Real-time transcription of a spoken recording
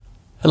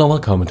Hello,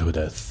 welcome to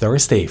the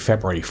Thursday,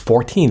 February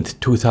 14th,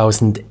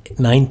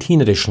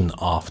 2019 edition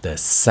of the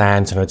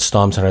SANS Internet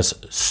Storm Center's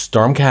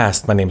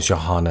StormCast. My name is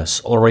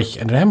Johannes Ulrich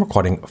and I'm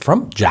recording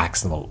from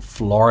Jacksonville,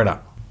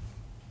 Florida.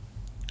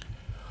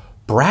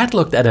 Brad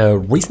looked at a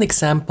recent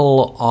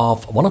example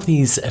of one of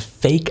these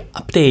fake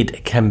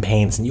update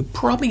campaigns, and you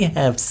probably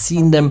have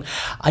seen them.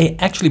 I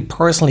actually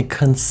personally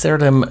consider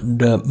them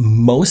the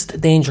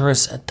most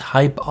dangerous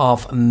type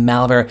of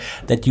malware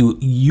that you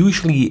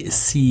usually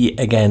see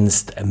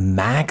against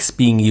Macs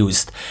being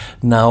used.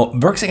 Now,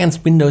 works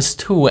against Windows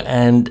too,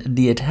 and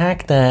the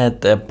attack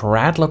that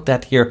Brad looked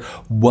at here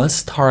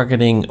was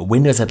targeting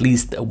Windows, at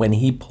least when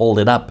he pulled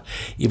it up,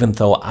 even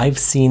though I've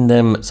seen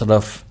them sort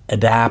of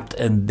adapt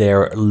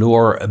their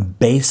lure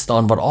based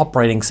on what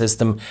operating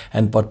system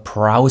and what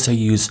browser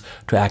you use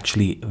to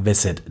actually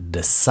visit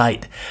the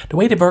site. The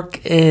way they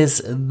work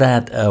is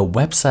that a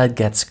website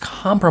gets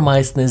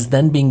compromised and is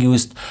then being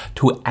used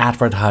to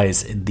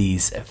advertise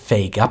these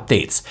fake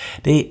updates.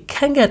 They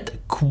can get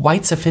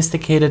quite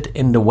sophisticated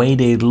in the way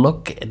they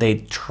look. They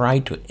try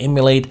to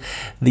emulate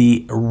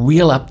the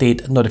real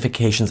update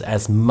notifications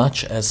as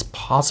much as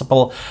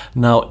possible.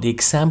 Now, the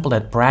example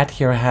that Brad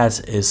here has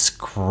is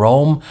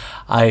Chrome.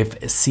 I've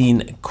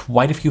seen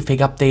quite a few fake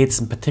updates,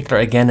 in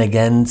particular again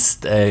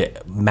against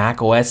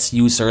Mac OS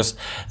users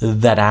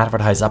that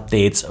advertise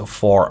updates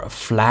for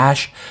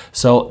Flash.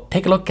 So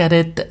take a look at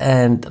it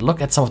and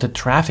look at some of the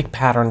traffic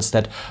patterns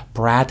that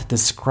Brad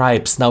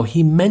describes. Now,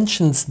 he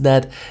mentions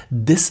that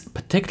this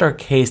particular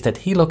case that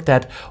he looked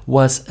at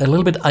was a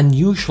little bit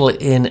unusual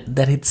in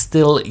that it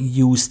still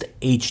used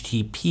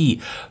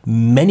HTTP.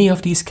 Many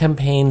of these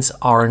campaigns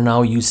are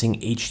now using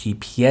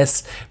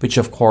HTTPS, which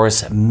of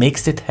course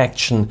makes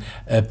detection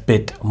a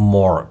bit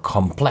more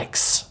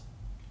complex.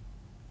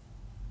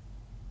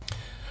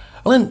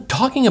 Well, in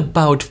talking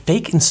about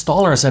fake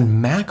installers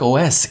and Mac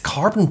OS,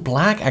 Carbon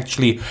Black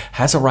actually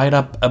has a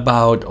write-up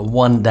about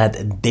one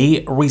that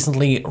they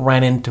recently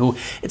ran into.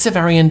 It's a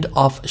variant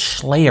of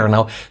Slayer.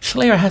 Now,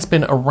 Slayer has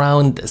been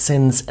around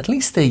since at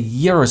least a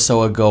year or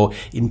so ago.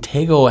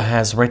 Intego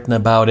has written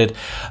about it,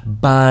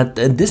 but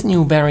this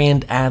new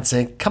variant adds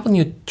a couple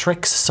new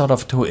tricks sort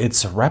of to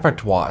its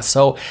repertoire.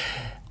 So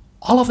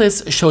all of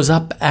this shows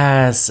up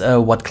as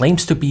what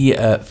claims to be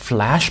a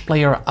Flash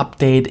player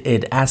update.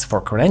 It asks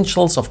for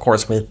credentials. Of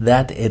course, with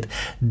that, it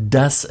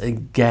does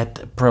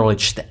get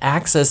privileged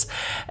access.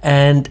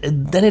 And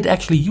then it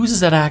actually uses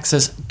that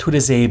access to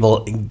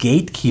disable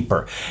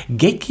Gatekeeper.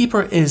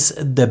 Gatekeeper is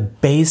the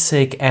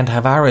basic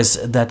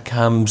antivirus that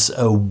comes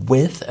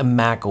with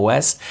Mac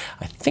OS.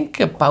 I think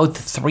about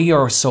 3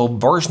 or so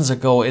versions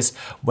ago is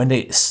when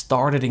they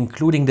started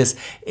including this.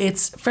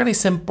 It's fairly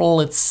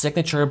simple. It's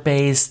signature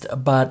based,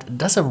 but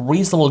does a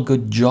reasonable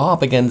good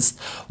job against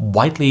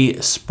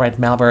widely spread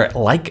malware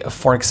like,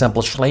 for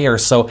example, Slayer.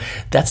 So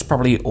that's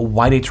probably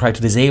why they try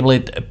to disable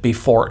it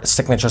before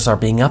signatures are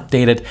being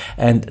updated,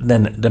 and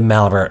then the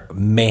malware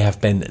may have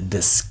been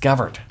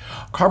discovered.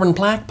 Carbon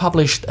Black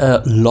published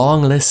a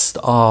long list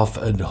of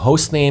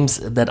host names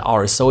that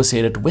are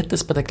associated with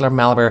this particular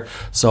malware,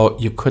 so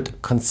you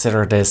could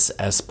consider this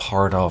as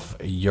part of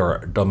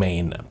your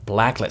domain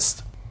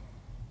blacklist.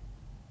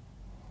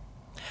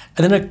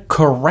 And then a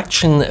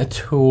correction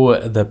to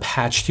the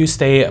Patch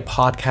Tuesday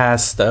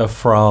podcast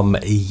from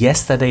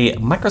yesterday.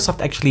 Microsoft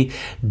actually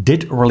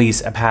did release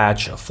a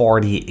patch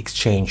for the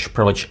Exchange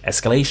Privilege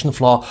Escalation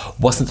flaw.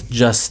 Wasn't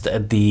just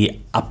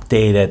the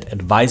updated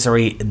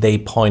advisory they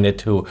pointed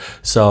to.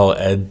 So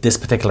this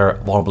particular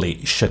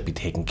vulnerability should be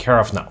taken care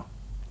of now.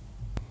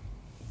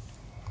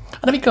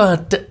 And then we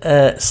got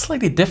a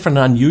slightly different,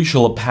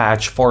 unusual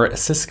patch for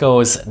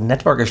Cisco's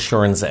network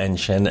assurance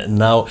engine.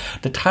 Now,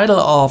 the title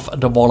of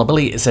the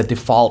vulnerability is a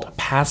default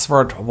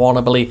password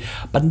vulnerability,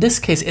 but in this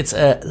case, it's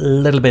a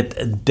little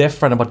bit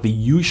different than what we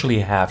usually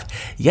have.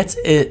 Yes,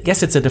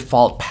 it's a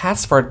default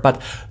password, but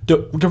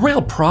the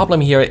real problem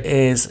here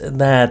is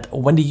that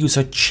when the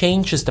user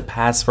changes the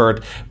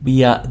password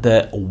via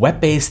the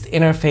web-based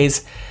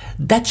interface,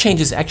 that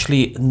change is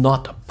actually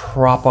not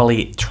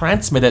properly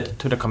transmitted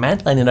to the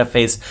command line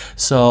interface,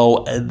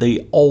 so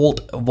the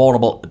old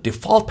vulnerable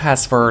default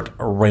password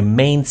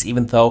remains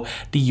even though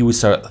the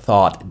user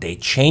thought they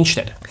changed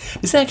it.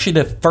 This is actually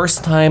the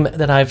first time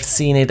that I've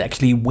seen it,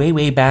 actually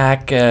way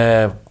back,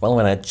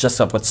 when I just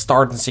got with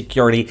Start and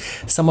Security.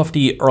 Some of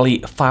the early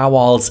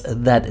firewalls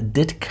that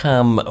did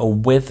come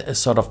with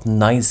sort of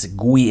nice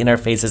GUI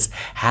interfaces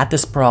had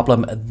this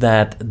problem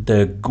that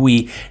the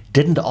GUI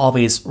didn't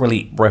always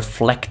really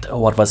reflect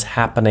what was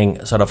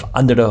happening sort of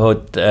under the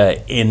hood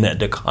in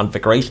the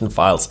configuration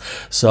files.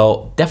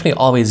 So definitely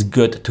always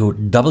good to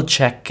double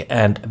check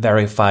and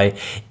verify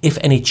if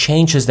any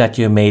changes that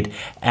you made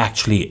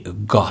actually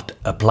got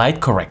applied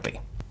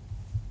correctly.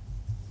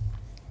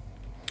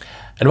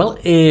 And well,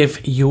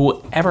 if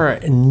you ever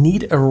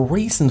need a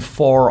reason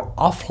for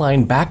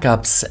offline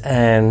backups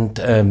and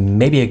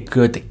maybe a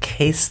good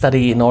case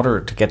study in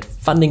order to get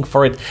funding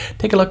for it,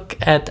 take a look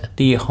at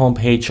the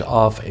homepage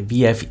of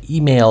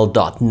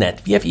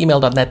vfemail.net.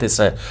 vfemail.net is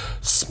a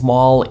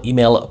small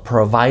email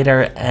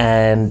provider,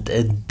 and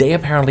they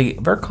apparently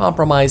were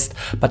compromised,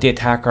 but the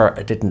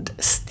attacker didn't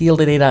steal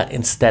the data.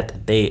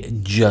 Instead, they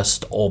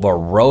just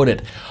overrode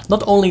it.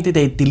 Not only did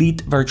they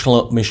delete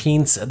virtual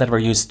machines that were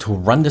used to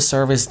run the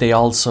service, they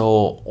also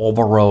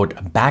overrode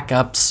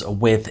backups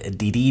with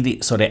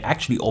DD, so they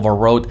actually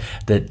overrode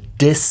the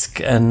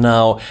disk, and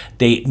now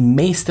they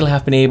may still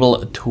have been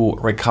able to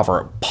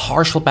recover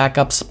partial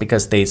backups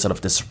because they sort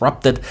of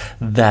disrupted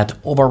that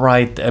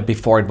override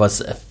before it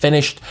was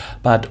finished.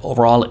 But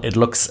overall, it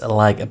looks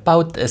like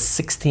about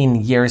 16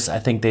 years, I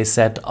think they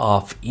said,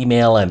 of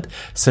email and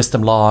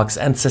system logs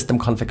and system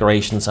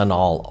configurations and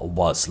all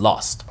was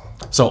lost.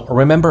 So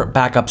remember,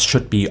 backups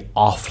should be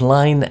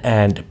offline,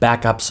 and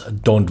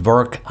backups don't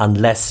work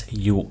unless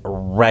you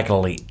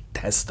regularly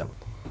test them.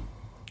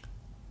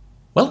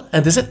 Well,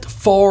 and that's it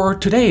for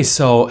today.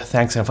 So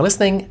thanks again for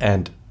listening,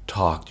 and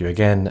talk to you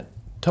again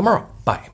tomorrow. Bye.